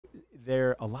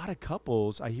there a lot of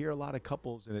couples, I hear a lot of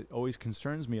couples, and it always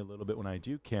concerns me a little bit when I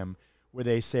do, Kim, where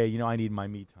they say, you know, I need my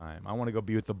me time. I want to go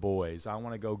be with the boys. I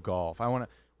want to go golf. I want to,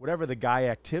 whatever the guy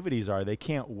activities are, they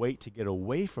can't wait to get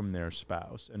away from their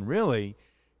spouse. And really,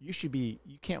 you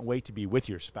can't wait to be with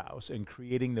your spouse and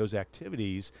creating those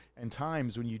activities and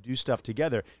times when you do stuff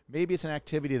together. Maybe it's an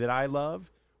activity that I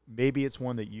love. Maybe it's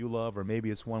one that you love, or maybe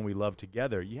it's one we love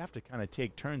together. You have to kind of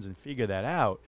take turns and figure that out.